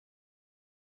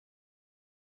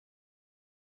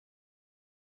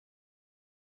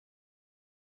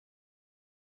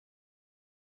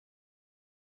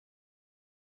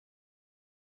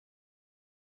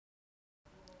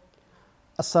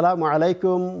Assalamu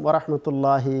alaikum wa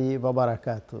rahmatullahi wa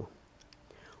barakatuh.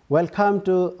 Welcome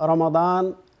to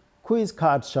Ramadan quiz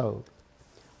card show.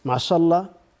 MashaAllah,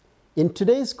 in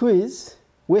today's quiz,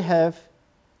 we have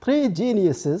three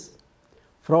geniuses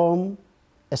from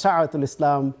Asha'atul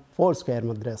Islam Foursquare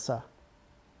Madrasa.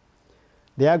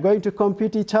 They are going to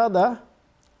compete each other,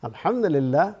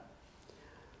 alhamdulillah.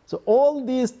 So all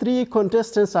these three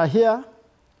contestants are here.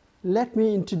 Let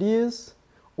me introduce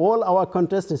all our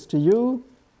contestants to you.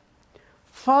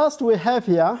 First we have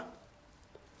here,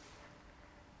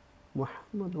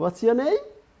 Muhammad, what's your name?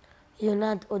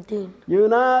 Yunaduddin.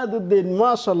 Yunaduddin,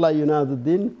 mashallah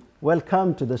Yunaduddin.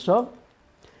 Welcome to the show.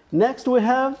 Next we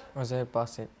have Uzair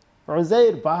Basit.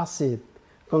 Uzair Basit.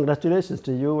 Congratulations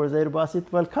to you, Uzair Basit.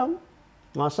 Welcome.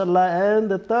 Mashallah. And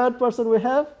the third person we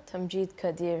have? Tamjeed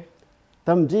Qadir.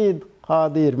 Tamjeed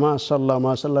Qadir. Mashallah,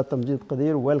 mashallah, Tamjeed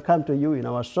Qadir. Welcome to you in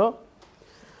our show.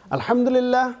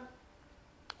 Alhamdulillah,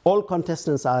 all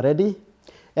contestants are ready.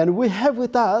 And we have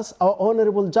with us our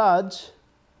honorable judge,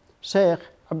 Sheikh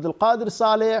Abdul Qadir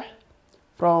Saleh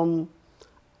from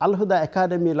Al-Huda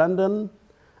Academy, London.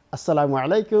 Assalamu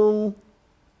alaikum.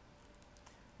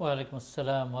 Wa alaikum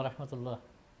assalam wa rahmatullah.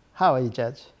 How are you,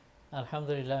 Judge?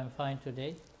 Alhamdulillah, I'm fine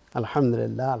today.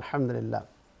 Alhamdulillah, alhamdulillah.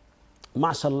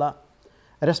 MashaAllah.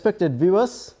 Respected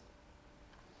viewers,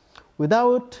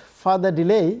 without further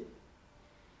delay,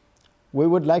 we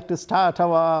would like to start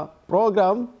our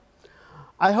program.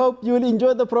 I hope you will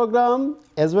enjoy the program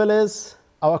as well as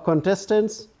our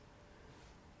contestants.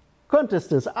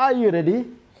 Contestants, are you ready?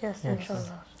 Yes,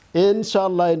 inshallah.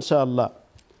 Inshallah, inshallah.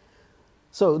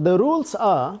 So the rules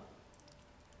are,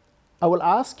 I will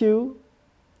ask you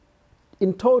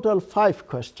in total 5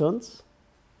 questions.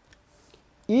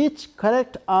 Each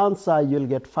correct answer you'll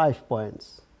get 5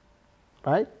 points,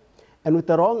 right? And with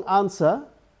the wrong answer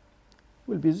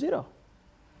will be 0.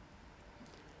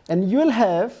 And you'll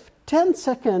have 10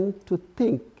 seconds to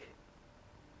think.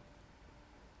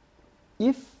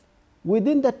 If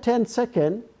within the 10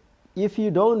 seconds, if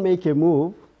you don't make a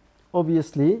move,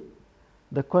 obviously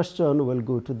the question will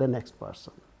go to the next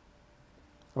person,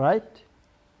 right?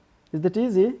 Is that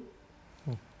easy?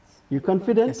 You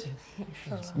confident?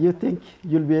 Inshallah. You think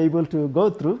you'll be able to go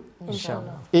through?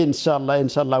 Inshallah. Inshallah,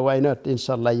 inshallah, why not?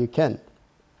 Inshallah, you can.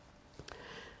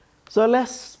 So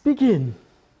let's begin.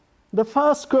 The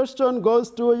first question goes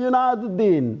to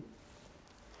Yunaduddin.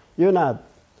 Yunad,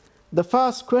 the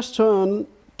first question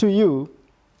to you,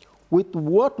 with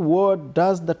what word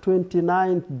does the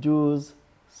 29th juz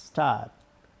start?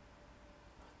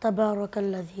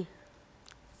 Tabarakalladhi.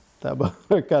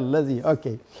 Tabarakalladhi.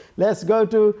 Okay. Let's go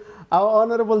to our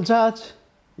honorable judge.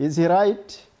 Is he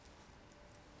right?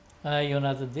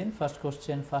 Yunaduddin, first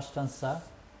question, first answer.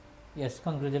 Yes,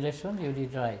 congratulations, you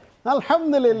did right.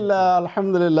 Alhamdulillah,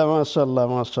 alhamdulillah, mashallah,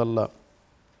 mashallah.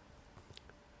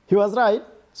 He was right,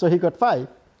 so he got 5.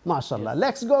 Mashallah. Yes.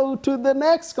 Let's go to the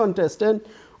next contestant,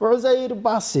 Uzair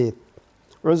Basit.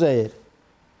 Uzair,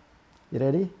 you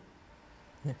ready?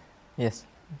 Yes.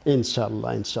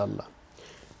 Inshallah, inshallah.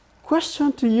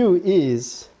 Question to you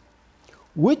is,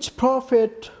 which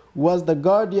prophet was the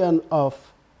guardian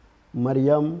of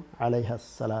Maryam alayha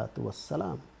salatu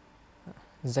wassalam?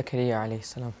 Zakariya alayhi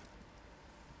salam.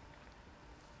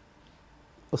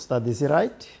 Ustad, is he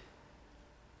right?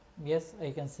 Yes, I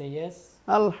can say yes.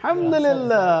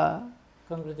 Alhamdulillah.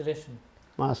 Congratulations.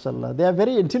 MashaAllah. They are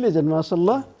very intelligent,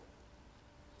 MashaAllah.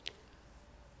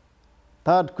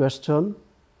 Third question.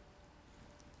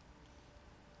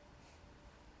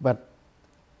 But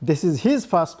this is his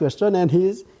first question and he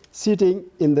is sitting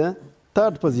in the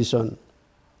third position.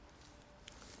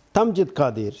 Tamjeed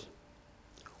Qadir.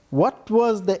 What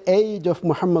was the age of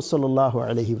Muhammad sallallahu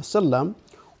alayhi wasallam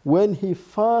when he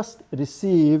first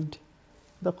received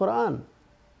the Quran?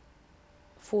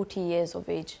 40 years of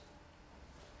age.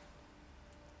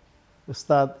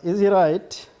 Ustad, is he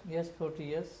right? Yes, 40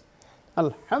 years.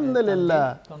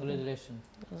 Alhamdulillah. Congratulations.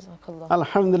 Jazakallah.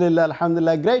 Alhamdulillah,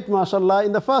 alhamdulillah. Great, mashallah.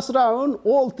 In the first round,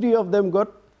 all 3 of them got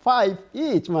 5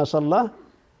 each, mashallah.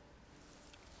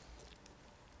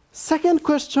 Second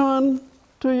question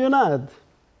to Yunad.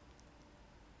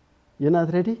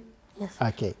 Yunad, ready? Yes.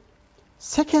 Okay.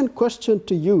 Second question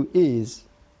to you is,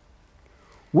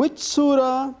 which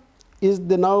surah is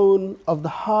the noun of the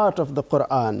heart of the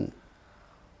Quran?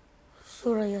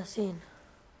 Surah Yasin.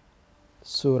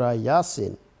 Surah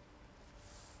Yasin.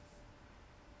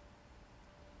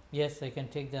 Yes, I can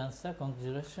take the answer.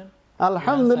 Congratulations.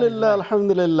 Alhamdulillah,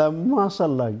 alhamdulillah,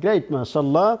 mashallah, great,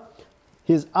 mashallah.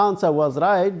 His answer was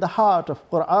right. The heart of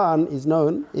Quran is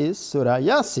known as Surah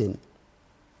Yasin.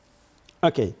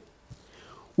 Okay,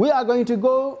 we are going to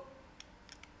go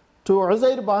to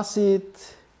Uzair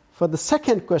Basit for the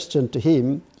second question to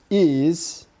him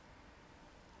is,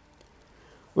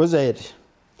 Uzair,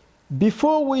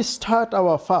 before we start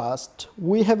our fast,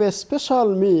 we have a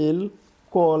special meal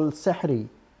called Sahri.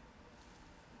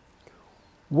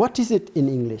 What is it in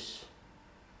English?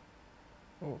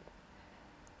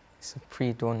 It's a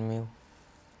pre-dawn meal.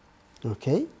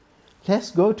 Okay,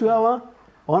 let's go to our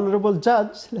honorable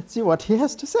judge. Let's see what he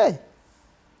has to say.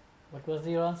 What was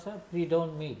your answer?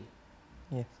 Pre-dawn meal.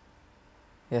 Yes.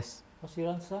 Yes. What's your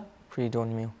answer?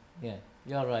 Pre-dawn meal. Yeah,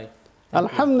 you're right. Thank you.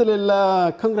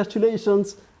 Alhamdulillah,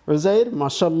 congratulations, Uzair,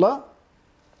 mashallah.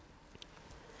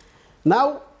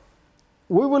 Now,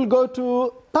 we will go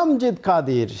to Tamjid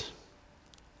Qadir.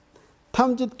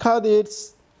 Tamjid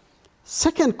Qadir's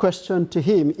second question to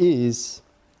him is,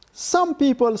 some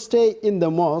people stay in the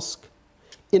mosque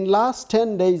in last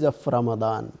 10 days of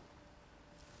Ramadan,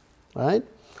 right?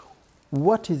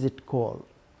 What is it called?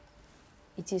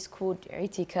 It is called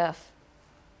itikaf.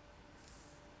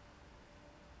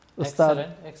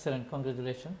 Ustad? Excellent.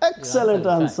 Congratulations. Excellent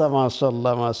Your answer,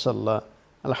 mashallah, mashallah.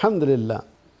 Alhamdulillah.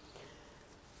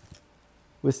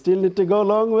 We still need to go a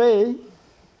long way.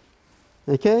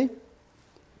 Okay?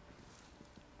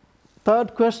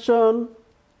 Third question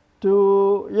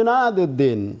to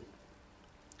Yunaduddin.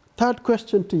 Third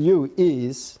question to you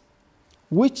is,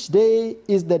 which day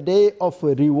is the day of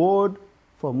reward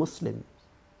for Muslims?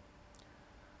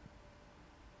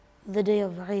 The day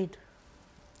of Eid.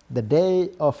 The day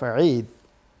of Eid.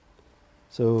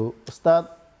 So, Ustad,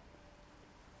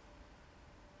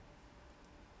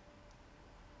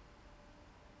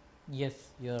 Yes,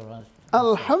 you're right.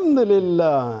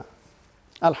 Alhamdulillah.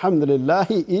 Alhamdulillah,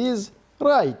 he is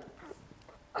right.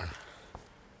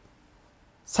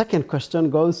 Second question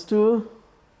goes to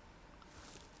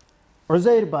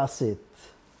Uzair Basit.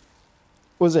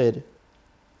 Uzair,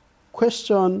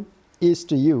 question is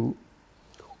to you.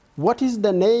 What is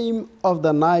the name of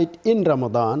the night in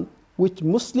Ramadan which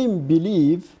Muslims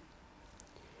believe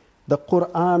the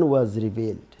Quran was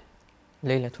revealed?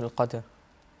 Laylatul Qadr.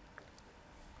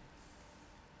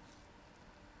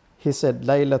 He said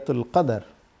Laylatul Qadr.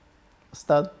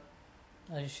 Ustad?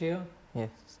 Are you sure? Yes.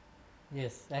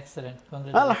 Yes, excellent.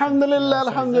 Congratulations. Alhamdulillah, Your answer is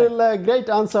alhamdulillah. Great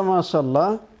answer,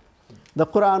 mashallah. The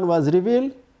Quran was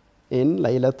revealed in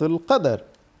Laylatul Qadr.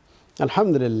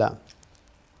 Alhamdulillah.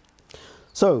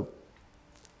 So,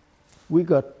 we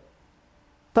got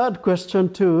third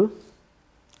question to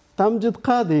Tamjid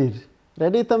Qadir.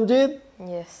 Ready, Tamjid?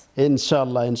 Yes.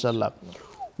 Inshallah, inshallah.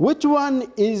 Which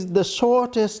one is the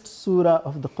shortest surah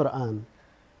of the Quran?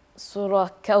 Surah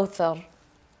Kawthar.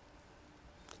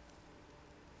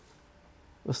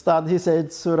 Ustad, he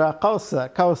said Surah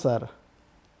Kawthar.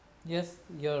 Yes,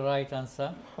 your right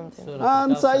answer. Alhamdulillah. Surah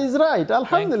Answer Al-Kawthar. is right.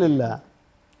 Alhamdulillah.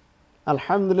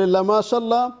 Alhamdulillah,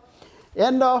 mashallah.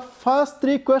 And our first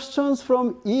three questions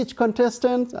from each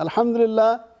contestant.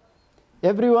 Alhamdulillah.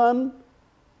 Everyone.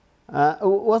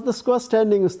 What's the score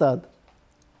standing, Ustad?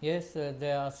 Yes,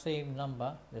 they are same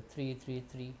number, the 3, 3,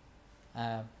 3,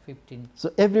 15.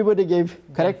 So everybody gave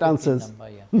correct 15 answers. Number,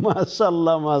 yeah.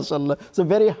 Mashallah, mashallah. So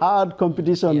very hard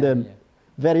competition Yeah, then. yeah.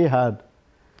 Very hard.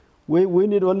 We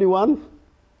need only one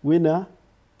winner.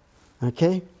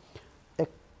 Okay.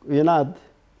 Yunad,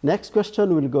 next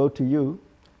question will go to you.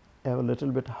 I have a little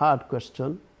bit hard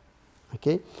question.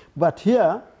 Okay. But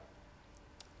here,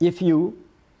 if you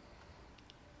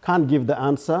can't give the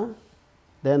answer,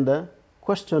 then the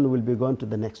question will be going to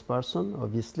the next person,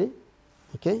 obviously.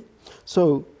 Okay.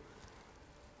 So,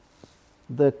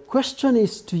 the question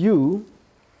is to you.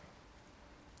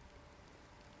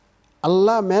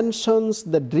 Allah mentions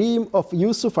the dream of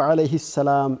Yusuf alayhi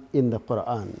salam in the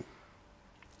Quran.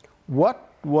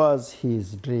 What was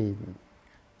his dream?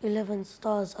 11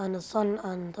 stars and a sun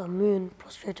and a moon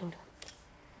prostrating.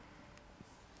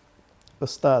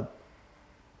 Ustad.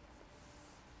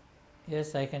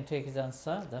 Yes, I can take his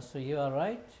answer. That's you are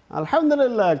right.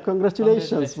 Alhamdulillah, congratulations.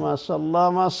 Congratulations.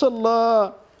 MashaAllah,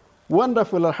 MashaAllah.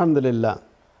 Wonderful, Alhamdulillah.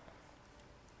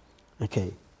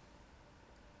 Okay.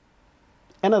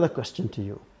 Another question to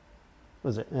you.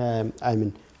 Was it,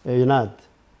 Yunad.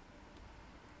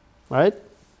 Right?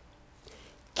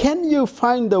 Can you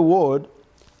find the word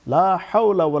La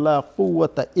hawla wa la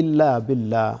quwwata illa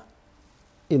billah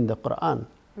in the Quran?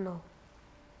 No.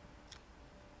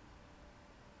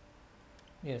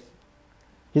 Yes.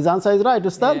 His answer is right,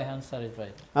 Ustad? Yeah, answer is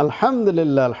right.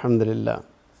 Alhamdulillah, Alhamdulillah.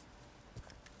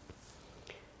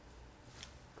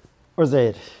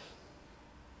 Uzair,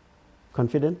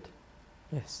 confident?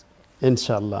 Yes.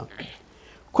 Inshallah.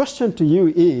 Question to you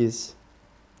is,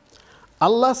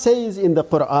 Allah says in the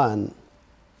Quran,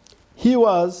 He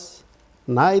was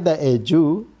neither a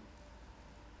Jew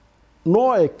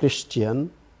nor a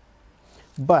Christian,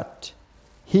 but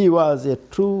he was a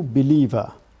true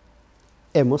believer,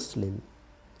 a Muslim.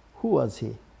 Who was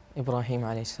he? Ibrahim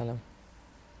alayhi salam.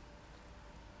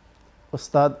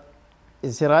 Ustad,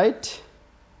 is he right?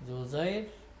 Zuzair?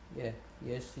 Yeah.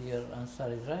 Yes, your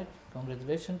answer is right.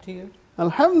 Congratulations to you.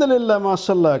 Alhamdulillah,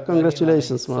 mashallah. Ibrahim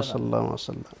Congratulations, alayhi salam. mashallah,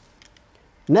 mashallah.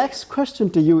 Next question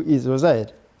to you is,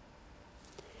 Uzair.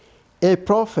 A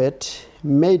prophet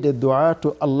made a dua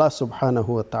to Allah subhanahu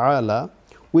wa ta'ala,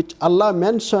 which Allah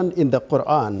mentioned in the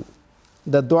Quran.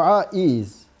 The dua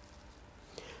is,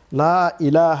 La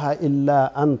ilaha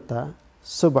illa anta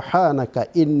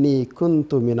subhanaka inni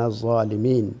kuntu minaz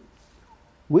zalimin.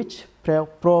 Which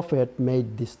prophet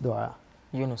made this dua?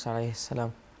 Yunus alayhi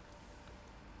salam.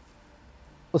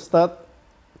 Ustad,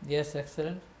 Yes,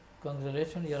 excellent.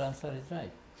 Congratulations, your answer is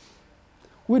right.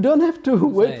 we don't have to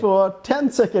wait Right. for 10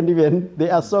 seconds even. They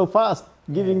are so fast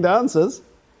giving the answers.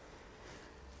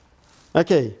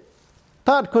 Okay.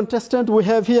 Third contestant we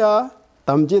have here,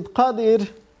 Tamjid Qadir.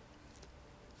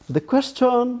 The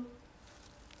question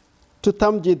to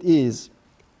Tamjid is,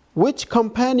 which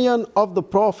companion of the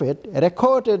Prophet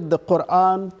recorded the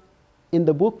Quran in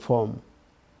the book form?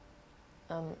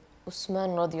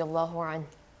 Usman radiallahu an.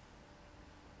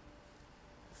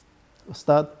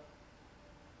 Ustad?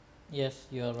 Yes,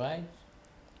 you are right.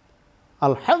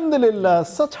 Alhamdulillah,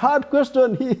 such hard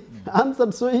question he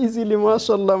answered so easily,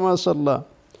 mashallah, mashallah.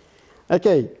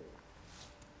 Okay,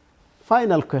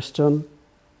 final question.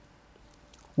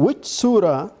 Which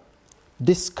surah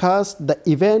discussed the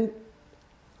event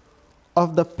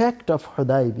of the Pact of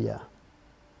Hudaybiyah?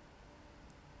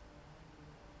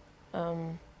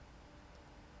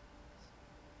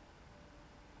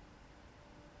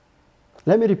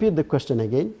 Let me repeat the question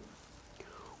again.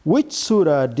 Which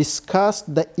surah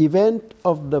discussed the event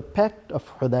of the Pact of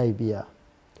Hudaybiyah?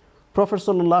 Prophet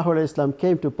ﷺ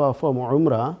came to perform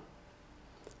Umrah,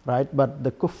 right? But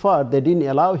the kuffar, they didn't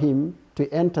allow him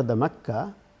to enter the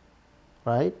Mecca,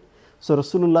 right? So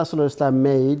Rasulullah ﷺ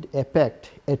made a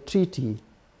pact, a treaty,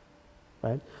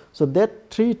 right? So that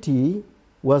treaty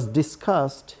was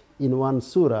discussed in one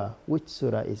surah. Which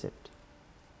surah is it?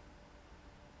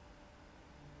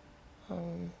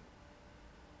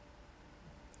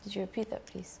 Did you repeat that,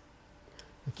 please?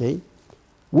 Okay.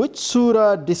 Which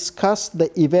surah discussed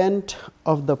the event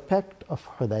of the Pact of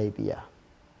Hudaybiyah?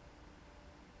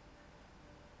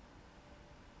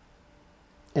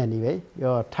 Anyway,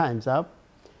 your time's up.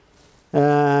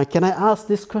 Can I ask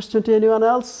this question to anyone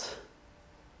else?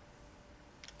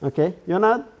 Okay,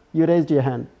 Yonad, you raised your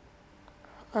hand.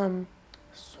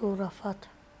 Surah Fatah.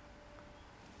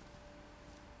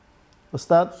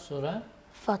 Ustad? Surah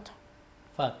Fatah.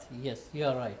 Fat. Yes, you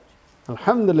are right.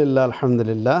 Alhamdulillah,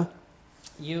 alhamdulillah.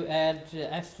 You add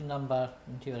extra number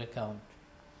into your account.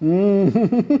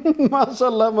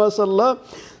 Mashallah, mashallah.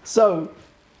 So,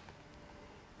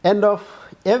 end of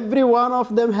every one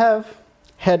of them have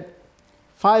had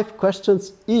 5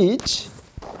 questions each.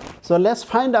 So let's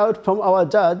find out from our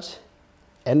judge,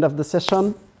 end of the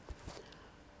session,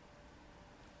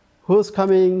 who's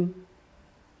coming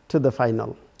to the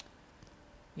final.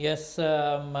 Yes,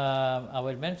 I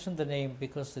will mention the name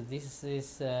because this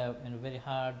is a very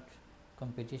hard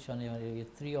competition.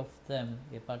 3 of them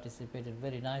participated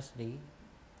very nicely.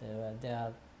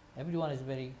 Everyone is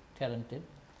very talented.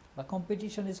 But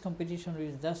competition is competition.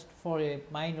 Is just for a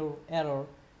minor error,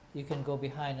 you can go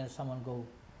behind and someone go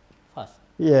fast.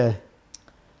 Yeah,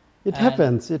 it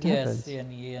happens. It yes, happens.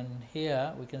 and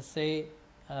here we can say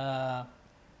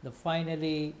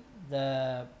finally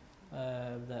the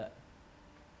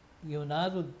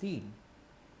Yunaduddin,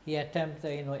 he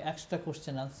attempted extra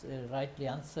question rightly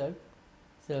answered,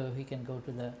 so he can go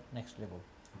to the next level.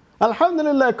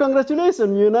 Alhamdulillah,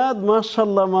 congratulations, Yunad,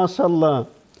 mashallah, mashallah.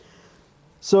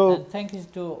 So, And thank you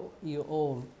to you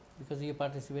all because you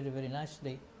participated very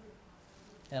nicely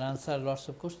and answered lots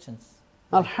of questions.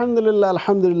 Alhamdulillah,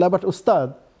 alhamdulillah. But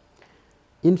Ustad,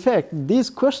 in fact,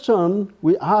 these questions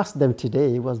we asked them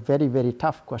today was very, very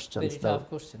tough questions. Very tough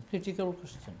question, critical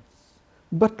questions.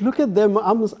 But look at them,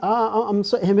 I'm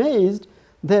so amazed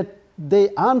that they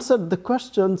answered the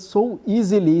question so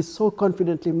easily, so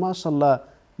confidently. MashaAllah,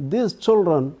 these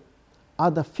children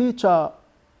are the future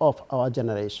of our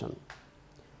generation.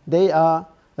 They are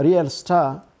real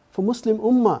star for Muslim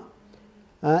Ummah.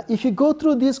 If you go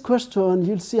through this question,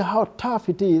 you'll see how tough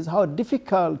it is, how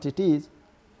difficult it is.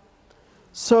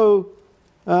 So,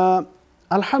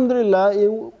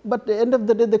 Alhamdulillah, but at the end of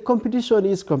the day, the competition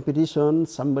is competition.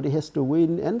 Somebody has to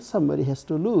win and somebody has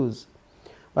to lose.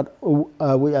 But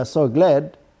we are so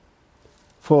glad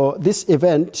for this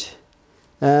event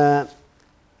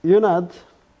Yunad,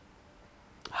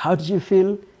 how did you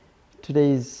feel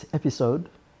today's episode?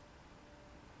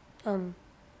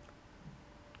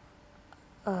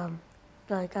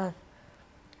 Like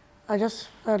I just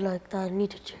felt like that I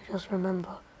needed to just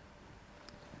remember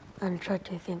and try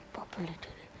to think properly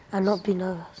today and not be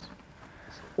nervous.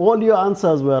 All your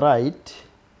answers were right,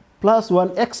 plus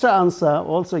one extra answer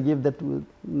also give that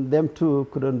them two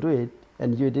couldn't do it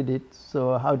and you did it.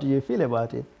 So how do you feel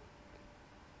about it?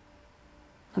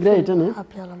 Great, isn't it?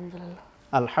 Happy, alhamdulillah.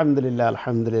 Alhamdulillah,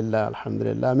 alhamdulillah,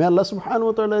 alhamdulillah. May Allah subhanahu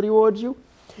wa ta'ala reward you.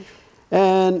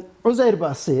 And Uzair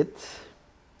Basit,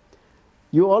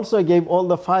 you also gave all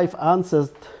the 5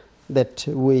 answers that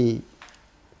we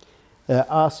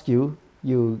asked you.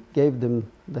 You gave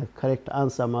them the correct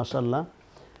answer, mashallah.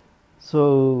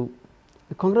 So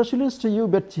congratulations to you,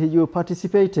 but you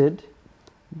participated.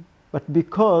 But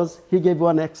because he gave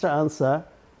one extra answer,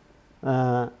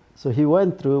 so he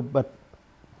went through, but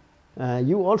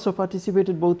you also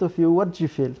participated, both of you. What did you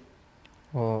feel?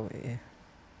 Well,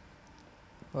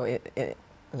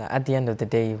 like at the end of the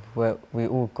day, we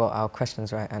all got our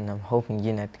questions right, and I'm hoping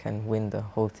UNED can win the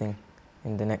whole thing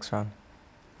in the next round.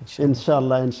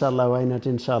 Inshallah, inshallah, why not?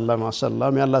 Inshallah,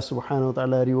 mashallah. May Allah subhanahu wa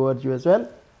ta'ala reward you as well.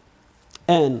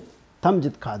 And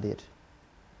Tamjid Qadir.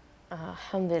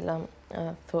 Alhamdulillah,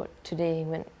 I thought today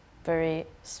went very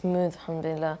smooth,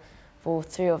 alhamdulillah, for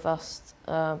 3 of us.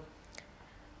 I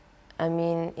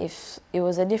mean, if it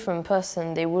was a different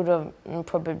person, they would have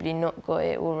probably not got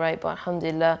it all right, but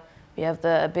alhamdulillah, we have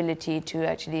the ability to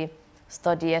actually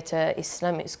study at an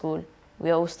Islamic school.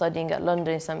 We are all studying at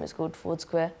London Islamic School, Ford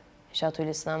Square, Ishatul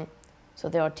Islam. So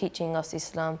they are teaching us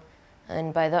Islam,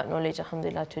 and by that knowledge,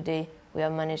 alhamdulillah, today we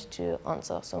have managed to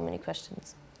answer so many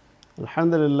questions.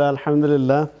 Alhamdulillah,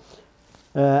 alhamdulillah.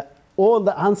 All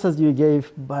the answers you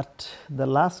gave, but the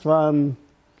last one,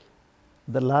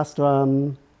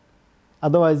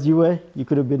 otherwise you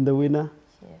could have been the winner.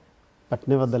 Yeah. But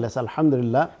nevertheless,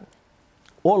 alhamdulillah,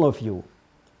 all of you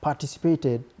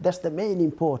participated. That's the main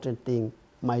important thing,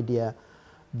 my dear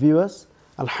viewers.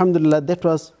 Alhamdulillah, that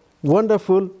was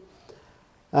wonderful.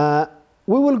 We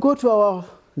will go to our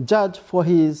judge for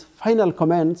his final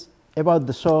comments about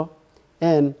the show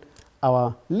and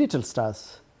our little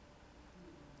stars.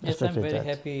 Yes, I'm very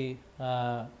happy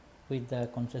with the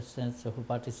contestants who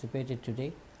participated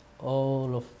today.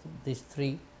 All of these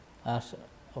 3 are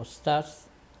stars,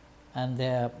 and they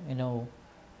are,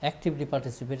 actively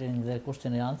participated in their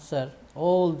question and answer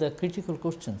all the critical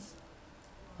questions.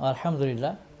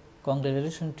 Alhamdulillah,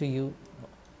 congratulations to you,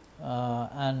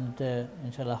 and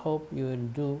inshallah, hope you will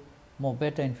do more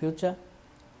better in future.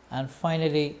 And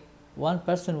finally, one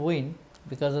person win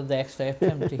because of the extra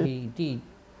attempt he did,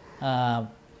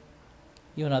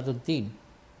 Yunaduddin.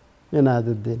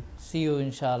 Yunaduddin. See you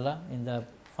inshallah in the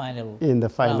final.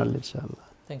 Round. Inshallah.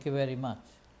 Thank you very much.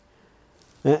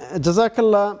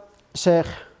 Jazakallah, Sheikh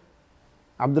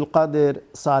Abdul Qadir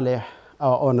Saleh,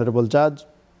 our honorable judge.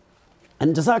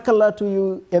 And Jazakallah to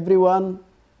you, everyone.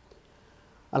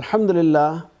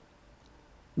 Alhamdulillah,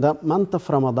 the month of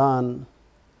Ramadan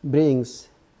brings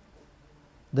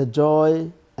the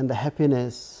joy and the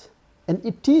happiness, and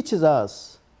it teaches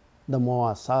us the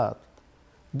muwasat.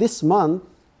 This month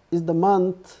is the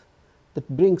month that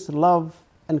brings love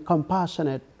and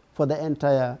compassionate for the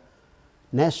entire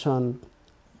nation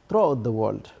throughout the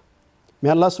world. May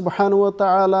Allah subhanahu wa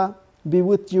ta'ala be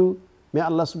with you. May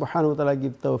Allah subhanahu wa ta'ala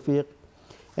give tawfiq.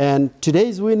 And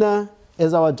today's winner,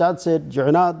 as our judge said,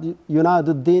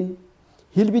 Yunaduddin,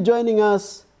 he'll be joining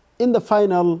us in the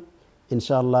final.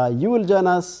 Inshallah, you will join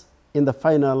us in the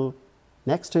final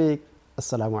next week.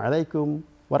 Assalamu alaikum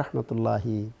wa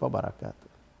rahmatullahi wa barakatuh.